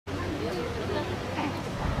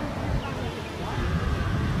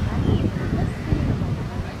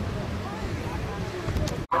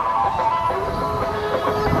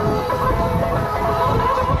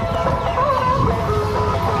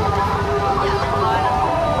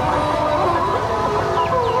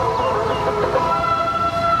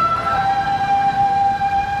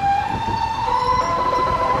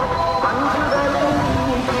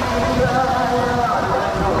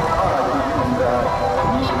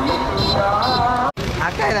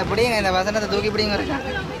இதை பிடிங்க, இந்த வசனத்தை தூக்கி பிடிங்க இருக்காங்க.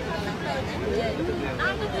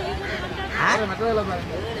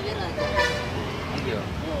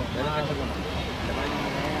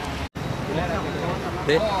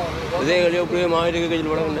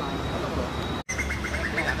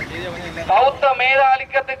 பௌத்த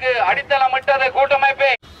மேதாளிக்கத்துக்கு அடித்தளமிட்டது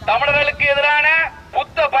கூட்டமைப்பை, தமிழர்களுக்கு எதிரான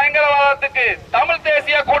புத்த பயங்கரவாதத்துக்கு தமிழ்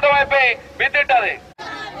தேசிய கூட்டமைப்பை வித்திட்டது.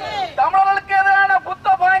 தமிழர்களுக்கு எதிரான புத்த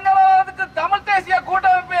பயங்கரவாதத்துக்கு தமிழ் தேசிய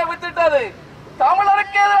கூட்டமைப்பை வித்திட்டது.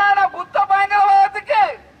 தமிழருக்கு எதிரான புத்த பயங்கரவாதத்துக்கு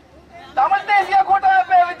தமிழ் தேசிய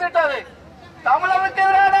கூட்டமைப்பை வித்திட்டது. தமிழருக்கு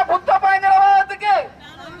எதிரான புத்த பயங்கரவாதத்துக்கு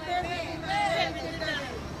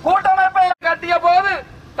கூட்டமைப்பை கட்டிய போது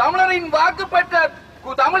தமிழரின் வாக்கு பெற்ற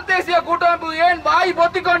தமிழ் தேசிய கூட்டமைப்பு ஏன் வாய்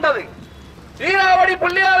பொத்திக் கொண்டது? ஈராவடி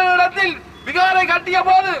பிள்ளையாரிடத்தில் விகாரை கட்டிய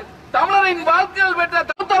போது தமிழரின் வாக்குகள் பெற்ற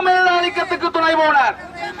பௌத்த மேலாதிக்கத்துக்கு துணை போனார்.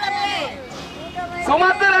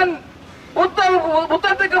 சுமந்திரன்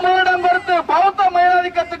புத்தத்துக்கு முதலிடம் கொடுத்து பௌத்த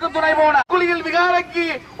மேலாதிக்கத்துக்கு துணை போனார். குழியில் விகாரைக்கு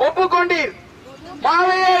ஒப்புக்கொண்டீர்.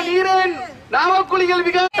 மாவையே நீரேன் நாமக்குழியில்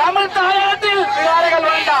விகார. தமிழ் தாயகத்தில் விகாரைகள்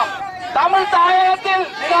வேண்டாம். தமிழ் தாயகத்தில்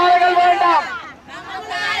விகாரைகள் வேண்டாம்.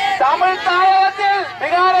 தமிழ் தாயகத்தில்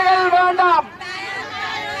விகாரைகள் வேண்டாம்.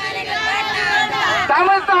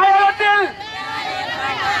 தமிழ் தாயகத்தில்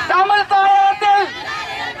தமிழ் தாயகத்தில்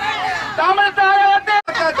தமிழ்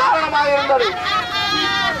தாயகத்தில் காரணமாக இருந்தது.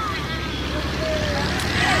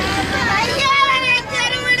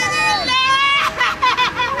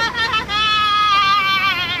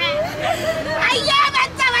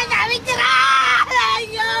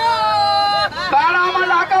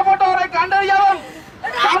 காணாமல் ஆக்கப்பட்டோரை கண்டறியவும்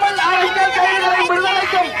தமிழ் அரசியல் கைதிகளை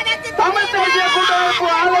விடுதலைக்கும் தமிழ் தேசிய கூட்டமைப்பு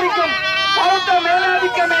ஆதரிக்கும் பௌத்த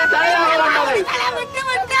மேலாதிக்கமே தடையாக உள்ளது.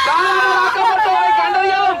 காணாமல் ஆக்கப்பட்டோரை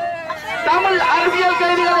கண்டறியவும் தமிழ் அரசியல்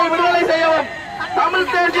கைதிகளை விடுதலை செய்யவும் தமிழ்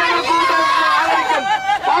தேசிய கூட்டமைப்பு ஆதரிக்கும்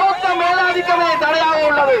பௌத்த மேலாதிக்கமே தடையாக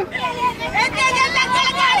உள்ளது.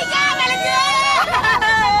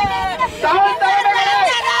 தமிழ் தலைமைகளே,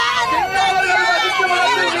 சின்னவர்கள் வசிக்கும்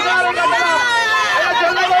இடத்தில் விகாரை கட்டலாம் என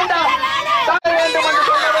சொல்ல வேண்டாம். வேண்டும் என்று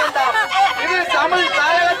சொல்ல வேண்டாம். இது தமிழ்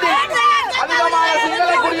தாயகத்தில் அதிகமான சிங்கள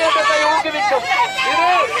குடியேற்றத்தை ஊக்குவிக்கும். இது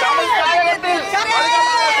தமிழ் தாயகத்தில்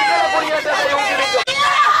அதிகமான சிங்கள குடியேற்றத்தை ஊக்குவிக்கும்.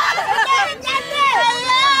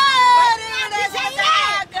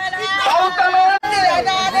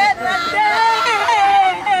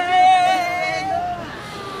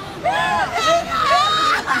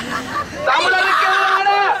 தமிழருக்கு எதிரான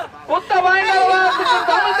புத்த பயங்கரவாதத்துக்கு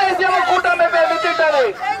தமிழ் தேசிய கூட்டமைப்பை வித்திட்டது.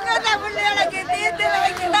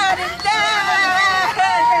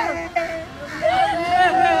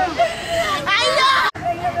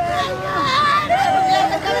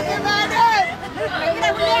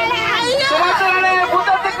 சுமந்திரனே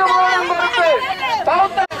புத்தத்துக்கு மூலம் கொடுத்து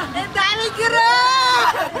பௌத்த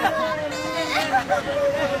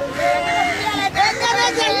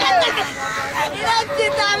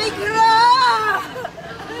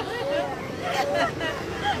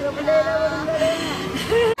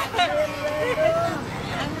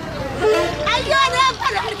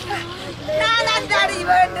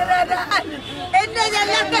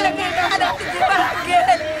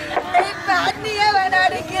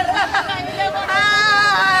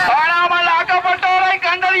காணாமல் ஆக்கப்பட்டோரை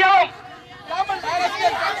கண்டறியவும்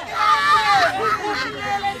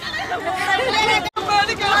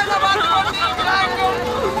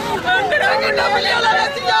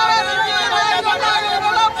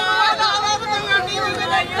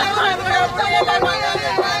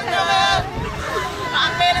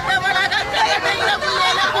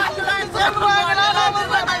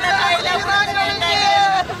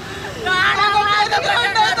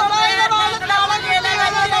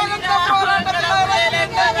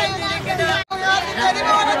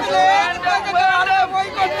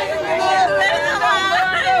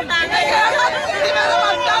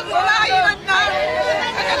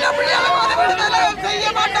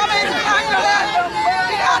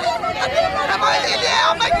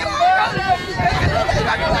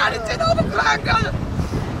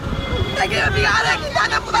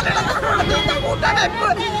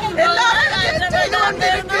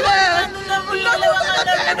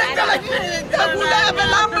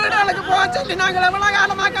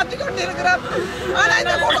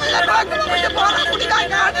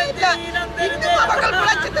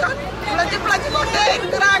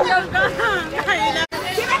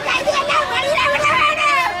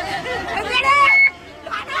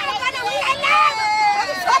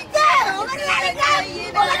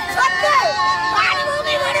சொத்து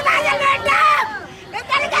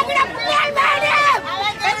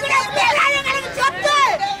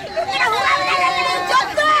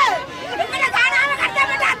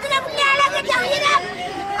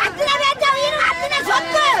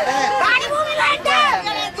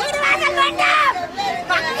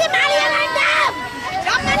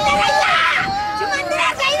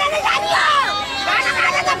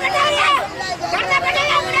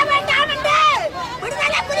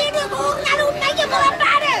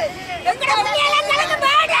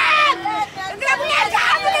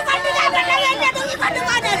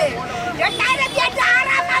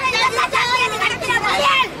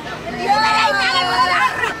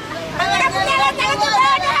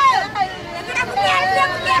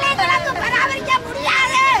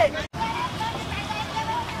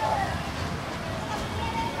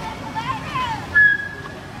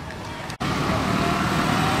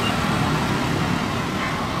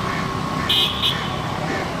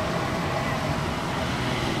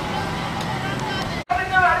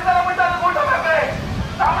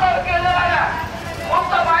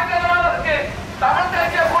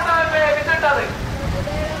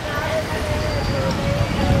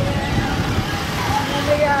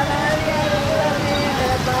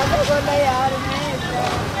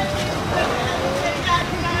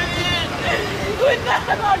பௌத்த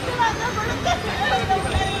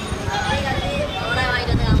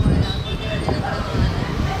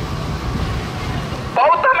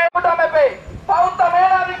கூட்டமைப்பை பௌத்த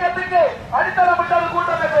மேலாதிக்கத்துக்கு அடித்தளமிட்டது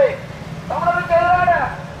கூட்டமைப்பை தமிழருக்கு எதிரான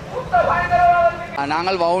புத்த பயங்கரவாதத்துக்கு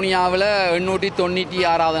நாங்கள் வவுனியாவில்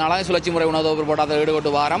 896வது நாளாக சுழற்சி முறை உணவு போராட்டத்தில்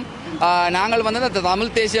ஈடுபட்டு வாரம். நாங்கள் வந்து இந்த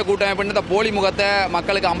தமிழ் தேசிய கூட்டமைப்பு இந்த போலி முகத்தை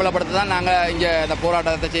மக்களுக்கு அம்பலப்படுத்த தான் நாங்கள் இங்கே இந்த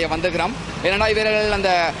போராட்டத்தை செய்ய வந்திருக்கிறோம். ஏன்னா இவர்கள்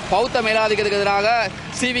அந்த பௌத்த மேலாதிக்கத்துக்கு எதிராக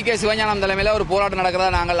CVK சிவஞானம் தலைமையில் ஒரு போராட்டம்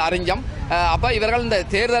நடக்கிறதா நாங்கள் அறிஞ்சோம். அப்போ இவர்கள் இந்த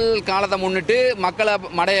தேர்தல் காலத்தை முன்னிட்டு மக்களை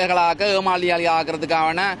மடையர்களாக ஏமாளியாளி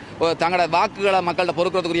ஆக்கிறதுக்கான தங்களோட வாக்குகளை மக்கள்கிட்ட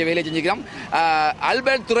பொறுக்கிறதுக்குரிய வேலையை செஞ்சுக்கிறோம்.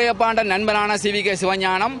 அல்பர்ட் துரையப்பாண்ட நண்பனான CVK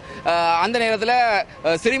சிவஞானம் அந்த நேரத்தில்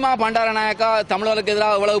சிரிமா பண்டாரநாயக்கா தமிழர்களுக்கு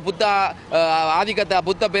எதிராக இவ்வளவு புத்த ஆதிக்கத்தை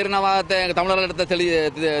புத்த பேரினவாதத்தை தமிழர்களிடத்தை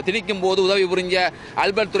திணிக்கும் போது உதவி புரிஞ்ச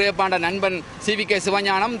அல்பர்ட் துரையப்பாண்ட நண்பன் CVK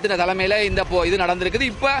சிவஞானம் தலைமையில் இந்த இது நடந்திருக்குது.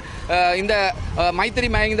 இப்போ இந்த மைத்திரி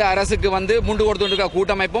மயந்த அரசுக்கு வந்து முண்டு கொடுத்துருக்க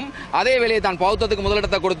கூட்டமைப்பும் அதே வேலையை தான் பௌத்தத்துக்கு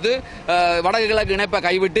முதலிடத்தை கொடுத்து வடக்கு கிழக்கு இணைப்பை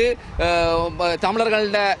கைவிட்டு தமிழர்கள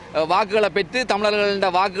வாக்குகளை பெற்று தமிழர்கள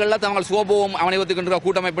வாக்குகளில் தங்கள் சுவபோகம் அமைவதற்கு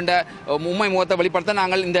கூட்டமைப்பின் உண்மை முகத்தை வெளிப்படுத்த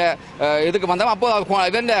நாங்கள் இந்த இதுக்கு வந்தோம். அப்போ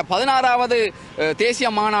இவங்க 16வது தேசிய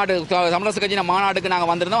மாநாடு தமிழரசு கட்சியின் மாநாட்டுக்கு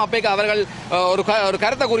நாங்கள் வந்திருந்தோம். அப்போ அவர்கள் ஒரு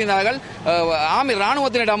கருத்தை கூறினார்கள்.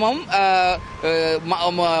 இராணுவத்தினிடமும்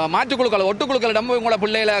மாற்றுக்குழுக்கள் ஒட்டுக்குழுக்களிடமும் உங்களோட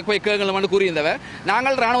பிள்ளைகளை போய் கேட்கணும் கூறியிருந்தவர்.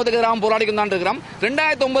 நாங்கள் ராணுவத்துக்கு எதிராக போராடி தான் இருக்கிறோம்.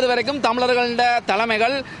 2009 வரைக்கும் தமிழர்கள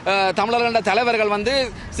தலைமைகள் தமிழர்கள தலைவர்கள் வந்து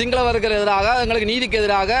சிங்களவர்கள் எதிராக எங்களுக்கு நீதிக்கு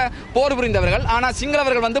எதிராக போர் புரிந்தவர்கள். ஆனால்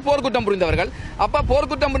சிங்களவர்கள் வந்து போர்க்குற்றம் புரிந்தவர்கள். அப்ப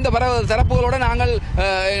போர்க்குற்றம் புரிந்த தரப்புகளோட நாங்கள்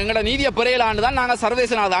எங்களோட நீதியை பெறையலாண்டு தான் நாங்கள்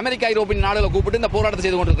சர்வதேச நாடு அமெரிக்கா ஐரோப்பிய நாடுகளை கூப்பிட்டு இந்த போராட்டத்தை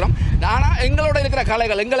செய்து கொண்டிருக்கிறோம். ஆனால் எங்களோட இருக்கிற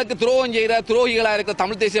கலைகள் எங்களுக்கு துரோகம் செய்கிற துரோகிகளாக இருக்கிற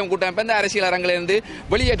தமிழ் தேசியம் கூட்டமைப்பு இந்த அரசியல் அரங்கிலிருந்து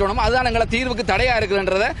வெளியேற்றணும். அதுதான் எங்களை தீர்வுக்கு தடையா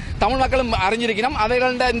இருக்குன்றதை தமிழ் மக்களும் அறிஞ்சிருக்கணும். அவர்கள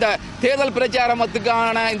இந்த தேர்தல்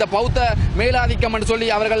பிரச்சாரத்துக்கான இந்த பௌத்த மேலாதிக்கம் என்று சொல்லி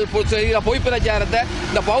அவர்கள் பொய் பிரச்சாரத்தை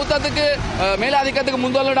இந்த பௌத்தத்துக்கு மேலாதிக்கத்துக்கு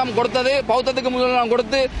முதலிடம் கொடுத்தது பௌத்தத்துக்கு முதலிடம்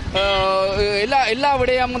கொடுத்து எல்லா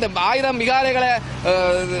விடயம் இந்த 1000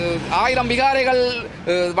 விகாரைகள்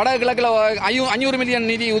வடகிழக்கில் 500 மில்லியன்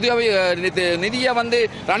நிதியை வந்து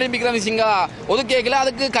ரணில் விக்ரமசிங்கா ஒதுக்கேக்கல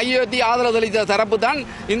அதுக்கு கையெழுத்தி ஆதரவு அளித்த தரப்பு தான்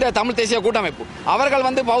இந்த தமிழ் தேசிய கூட்டமைப்பு. அவர்கள்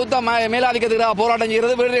வந்து பௌத்த மேலாதிக்கத்துக்கு போராட்டம்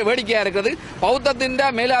செய்கிறது வேடிக்கையா இருக்கிறது. பௌத்தத்தின்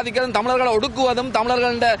மேலாதிக்கம் தமிழர்களை ஒடுக்குவதும்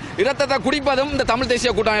தமிழர்கள இரத்தத்தை குடிப்பதும் இந்த தமிழ்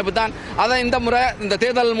தேசிய கூட்டமைப்பு தான். அதை இந்த முறை இந்த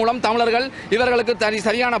தேர்தல் மூலம் தமிழர்கள் இவர்களுக்கு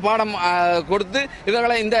சரியான பாடம் கொடுத்து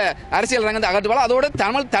இவர்களை இந்த அரசியல் ரங்கத்தை அகற்றுவார். அதோடு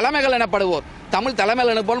தமிழ் தலைமைகள் எனப்படுவோர் தமிழ்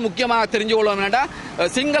தலைமையில் எனப்போல் முக்கியமாக தெரிஞ்சு கொள்வோம்.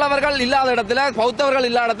 சிங்களவர்கள் இல்லாத இடத்துல பௌத்தவர்கள்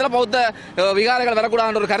இல்லாத இடத்துல பௌத்த விகாரங்கள்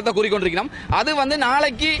வரக்கூடாது ஒரு கருத்தை கூறிக்கொண்டிருக்கிறோம். அது வந்து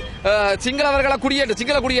நாளைக்கு சிங்களவர்களை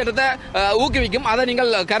சிங்கள குடியேற்றத்தை ஊக்குவிக்கும். அதை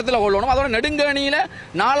நீங்கள் கருத்தில் கொள்ளணும். அதோட நெடுங்கணியில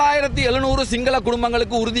 4700 சிங்கள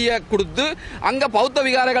குடும்பங்களுக்கு உறுதியை கொடுத்து அங்க பௌத்த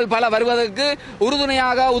விகாரங்கள் பல வருவதற்கு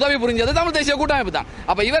உறுதுணையாக உதவி புரிஞ்சது தமிழ் தேசிய கூட்டமைப்பு தான்.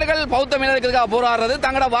 அப்ப இவர்கள் பௌத்த மேலதிக்காக போராடுறது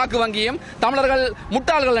தங்களோட வாக்கு வங்கியும் தமிழர்கள்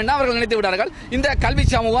முட்டாள்கள் என்று அவர்கள் நினைத்து விட்டார்கள். இந்த கல்வி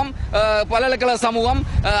சமூகம் பல்கலைக்கழக சமூகம்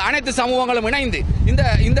அனைத்து சமூகங்களும் இணைந்து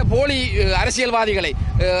இந்த போலி அரசியல்வாதிகளை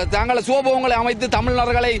தங்கள் சுவபோகங்களை அமைத்து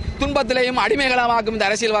தமிழர்களை துன்பத்திலேயும் அடிமைகளமாக்கும் இந்த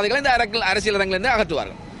அரசியல்வாதிகளை இந்த அரசியல் அரங்கிலிருந்து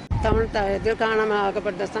அகற்றுவார்கள். தமிழ்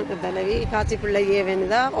காணாமலாக்கப்பட்ட சங்க தலைவி காசிப்பிள்ளை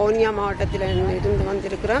ஏவெனிதா வவுனியா மாவட்டத்தில் இருந்து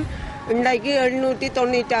வந்திருக்கிறோம். இன்றைக்கு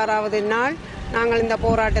 796வது நாள் நாங்கள் இந்த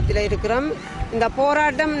போராட்டத்தில் இருக்கிறோம். இந்த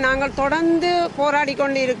போராட்டம் நாங்கள் தொடர்ந்து போராடி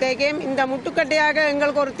கொண்டு இருக்க இந்த முட்டுக்கட்டையாக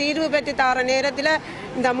எங்களுக்கு ஒரு தீர்வு பெற்று தர நேரத்தில்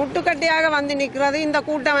இந்த முட்டுக்கட்டையாக வந்து நிற்கிறது இந்த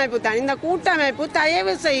கூட்டமைப்பு தான். இந்த கூட்டமைப்பு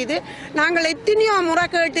தயவு செய்து நாங்கள் எத்தனையோ முறை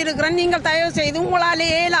கேட்டு இருக்கிறோம். நீங்கள் தயவு செய்து உங்களால்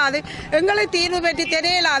இயலாது எங்களை தீர்வு பெற்று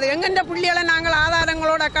தெரியலாது எங்கென்ற பிள்ளைகளை நாங்கள்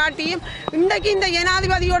ஆதாரங்களோட காட்டியும் இன்றைக்கு இந்த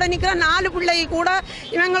ஜனாதிபதியோட நிற்கிற 4 பிள்ளை கூட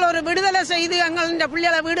இவங்கள் ஒரு விடுதலை செய்து எங்கள் இந்த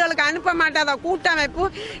பிள்ளைகளை வீடுகளுக்கு அனுப்ப மாட்டாத கூட்டமைப்பு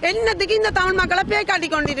என்னத்துக்கு இந்த தமிழ் மக்களை பேய் காட்டி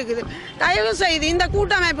கொண்டிருக்குது. தயவு செய்து இந்த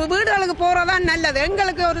கூட்டமைப்பு வீடுகளுக்கு போறதான் நல்லது.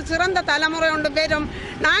 எங்களுக்கு ஒரு சிறந்த தலைமுறை ஒன்று பெறும்.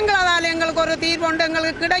 நாங்கள் அதால் எங்களுக்கு ஒரு தீர்வு ஒன்று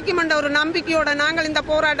எங்களுக்கு கிடைக்கும் என்ற ஒரு நம்பிக்கையோட நாங்கள் இந்த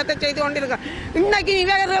போராட்டத்தை செய்து கொண்டிருக்கிறோம். இன்னைக்கு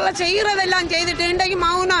இவர்களை செய்யறதெல்லாம் செய்துட்டு இன்றைக்கு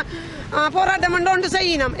மௌன போராட்டம் ஒன்று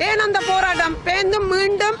செய்யணும். ஏன் அந்த போராட்டம் பேர்ந்தும்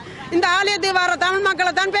மீண்டும் இந்த ஆலயத்துக்கு வர தமிழ்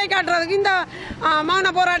மக்களை தான் பேய் காட்டுறதுக்கு இந்த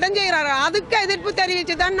மௌன போராட்டம் செய்கிறாரு. அதுக்கு எதிர்ப்பு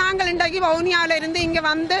தெரிவித்து தான் நாங்கள் இன்றைக்கு வவுனியாவில இருந்து இங்கே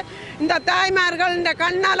வந்து இந்த தாய்மார்கள் இந்த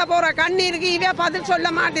கண்ணால் போகிற கண்ணீருக்கு இவே பதில் சொல்ல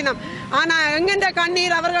மாட்டினோம். ஆனால் எங்கென்ற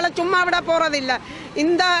கண்ணீர் அவர்களை சும்மா விட போறதில்லை.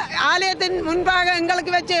 இந்த ஆலயத்தின் முன்பாக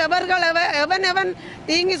எங்களுக்கு வச்சு எவன்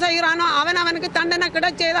தீங்கு செய்கிறானோ அவனுக்கு தண்டனை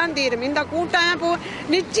கிடைச்சேதான் தீரும். இந்த கூட்டமைப்பு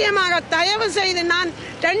நிச்சயமாக தயவு செய்து நான்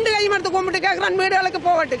 2 கை மட்டும் கும்பிட்டு கேட்கிறேன், வீடுகளுக்கு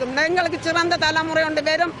போகட்டுக்கும். எங்களுக்கு சிறந்த தலைமுறை ஒன்று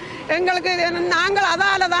பேரும் எங்களுக்கு நாங்கள்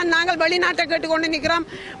அதால தான் நாங்கள் வெளிநாட்டை கேட்டுக்கொண்டு நிற்கிறோம்.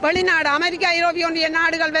 வெளிநாடு அமெரிக்கா ஐரோப்பிய ஒன்றிய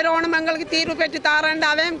நாடுகள் வரணும் எங்களுக்கு தீர்வு பெற்று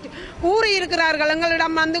தாரண்டாவே கூறியிருக்கிறார்கள்,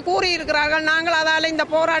 எங்களிடம் வந்து கூறியிருக்கிறார்கள். நாங்கள் அதால் இந்த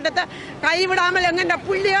போராட்டத்தை கைவிடாமல் எங்கென்ற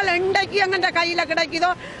புள்ளிகள் இன்றைக்கு எங்கென்ற கையில்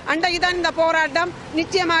கிடைக்குதோ அன்றைக்கு தான் இந்த போராட்டம்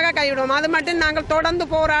நிச்சயமாக கைவிடுவோம். அது மட்டும் நாங்கள் தொடர்ந்து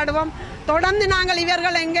போராடுவோம். தொடர்ந்து நாங்கள்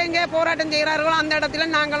இவர்கள் எங்கெங்கே போராட்டம் செய்கிறார்களோ அந்த இடத்துல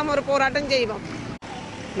நாங்களும் ஒரு போராட்டம் செய்வோம்.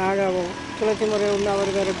 நாங்கள் துளசி முறை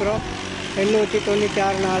உண்ணாவிரதம் இருக்கிறோம்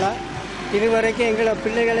 896 நாளாக. இதுவரைக்கும் எங்களை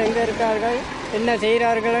பிள்ளைகள் எங்கே இருக்கார்கள், என்ன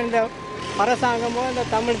செய்கிறார்கள், இந்த அரசாங்கமோ இந்த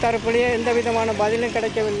தமிழ் தரப்புலேயே எந்த விதமான பதிலும்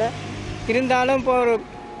கிடைக்கவில்லை. இருந்தாலும் இப்போ ஒரு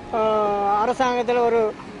அரசாங்கத்தில் ஒரு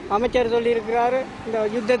அமைச்சர் சொல்லியிருக்கிறாரு, இந்த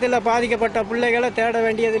யுத்தத்தில் பாதிக்கப்பட்ட பிள்ளைகளை தேட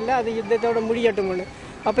வேண்டியதில்லை, அது யுத்தத்தோட முடியட்டும்னு.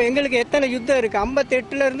 அப்போ எங்களுக்கு எத்தனை யுத்தம் இருக்குது?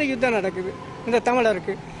 58 யுத்தம் நடக்குது இந்த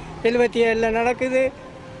தமிழருக்கு. 77 நடக்குது,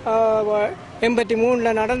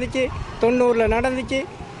 83 நடந்துச்சு, 90 நடந்துச்சு.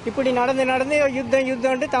 இப்படி நடந்து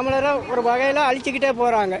யுத்தம்ட்டு தமிழரை ஒரு வகையில் அழிச்சிக்கிட்டே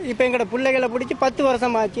போகிறாங்க. இப்போ எங்களோட பிள்ளைகளை பிடிச்சி 10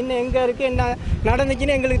 வருஷம் ஆச்சு. இன்னும் எங்கே இருக்குது என்ன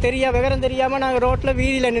நடந்துச்சுன்னு எங்களுக்கு விவரம் தெரியாமல் நாங்கள் ரோட்டில்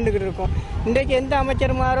வீதியில் நின்றுக்கிட்டு இருக்கோம். இன்றைக்கு எந்த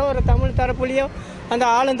அமைச்சருமாரோ ஒரு தமிழ் தரப்புலையோ அந்த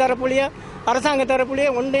ஆளும் தரப்புலையோ அரசாங்க தரப்புலையோ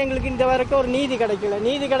ஒன்று எங்களுக்கு இந்த வரைக்கும் ஒரு நீதி கிடைக்கல.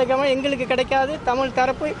 நீதி கிடைக்காம எங்களுக்கு கிடைக்காது, தமிழ்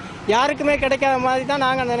தரப்பு யாருக்குமே கிடைக்காத மாதிரி தான்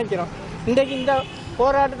நாங்கள் நினைக்கிறோம். இன்றைக்கு இந்த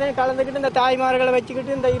போராட்டத்தையும் கலந்துக்கிட்டு இந்த தாய்மார்களை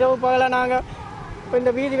வச்சுக்கிட்டு இந்த இரவு பகலை நாங்கள்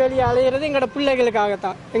இந்த வீதி வெளியே அலையிறது எங்களோட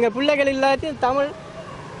பிள்ளைகளுக்காகத்தான். எங்கள் பிள்ளைகள் இல்லாட்டி தமிழ்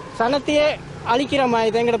சனத்தையே அழிக்கிற மாதிரி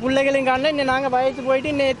தான். எங்களோட பிள்ளைகளையும் காணல. இன்னும் நாங்கள் வயசு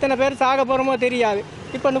போயிட்டு இன்னும் எத்தனை பேர் சாக போகிறோமோ தெரியாது.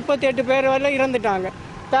 இப்போ 38 பேர் வரையிலும் இறந்துட்டாங்க.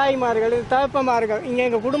 தாய்மார்கள் தகப்பமார்கள். இங்கே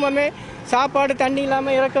எங்கள் குடும்பமே சாப்பாடு தண்ணி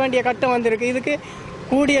இல்லாமல் இறக்க வேண்டிய கட்டம் வந்திருக்கு. இதுக்கு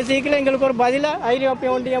கூடிய சீக்கிரம் எங்களுக்கு ஒரு பதிலாக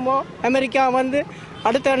ஐரோப்பிய ஒன்றியமோ அமெரிக்கா வந்து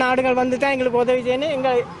அடுத்த நாடுகள் வந்து தான் எங்களுக்கு உதவி செய்யணும்.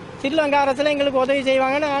 எங்கள் ஸ்ரீலங்கா அரசில் எங்களுக்கு உதவி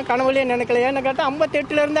செய்வாங்கன்னு நான் கனவுலேயே நினைக்கல. ஏன்னு கேட்டால்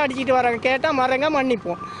 58 அடிச்சிட்டு வராங்க. கேட்டால் மறங்க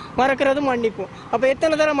மன்னிப்போம், மறக்கிறதும் மன்னிப்போம். அப்போ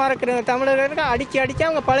எத்தனை தடவை மறக்கிறது? தமிழர்களுக்கு அடித்து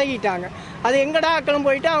அவங்க பழகிட்டாங்க. அது எங்கடா ஆக்களும்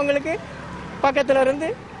போயிட்டு அவங்களுக்கு பக்கத்தில் இருந்து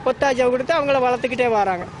ஒத்தாச்சை கொடுத்து அவங்கள வளர்த்துக்கிட்டே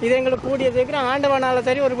வராங்க. இது எங்களுக்கு கூடிய சீக்கிரம் ஆண்டவனால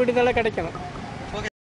சரி ஒரு விடுதலை கிடைக்கணும்.